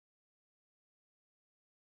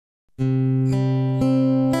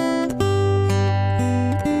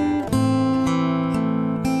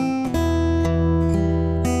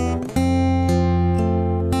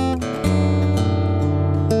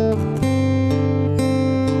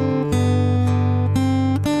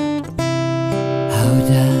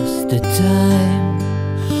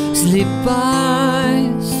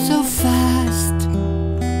by so fast.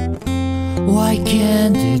 Why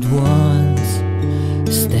can't it once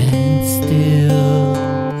stand still?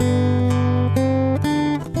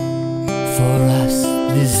 For us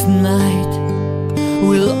this night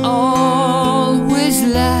will always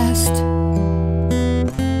last,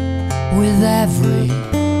 with every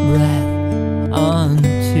breath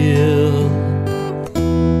until.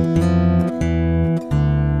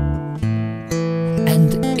 And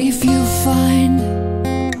if you find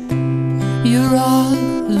you're all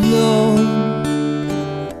alone,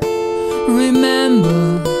 remember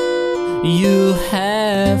you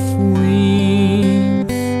have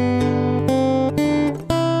wings.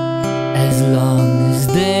 As long as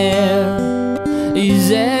there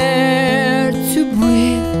is air to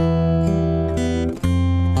breathe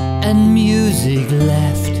and music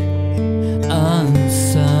left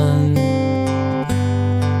unsung,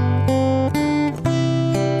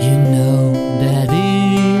 you know that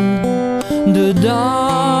in the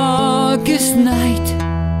darkest night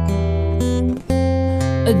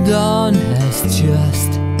a dawn has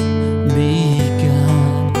just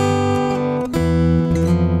begun.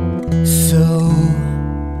 So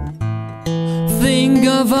think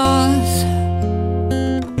of us,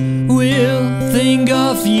 we'll think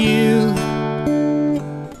of you.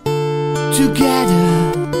 Together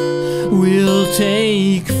we'll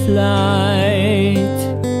take flight,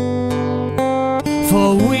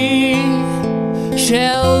 for we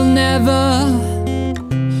shall never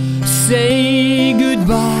say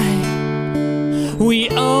goodbye. We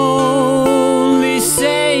only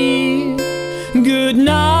say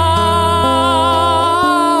goodnight.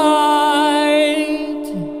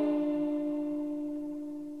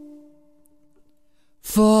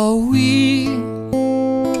 For we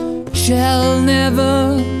shall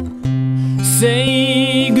never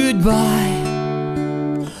say goodbye.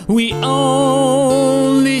 We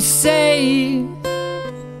only say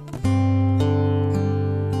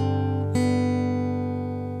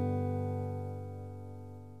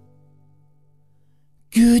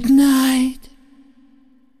good night.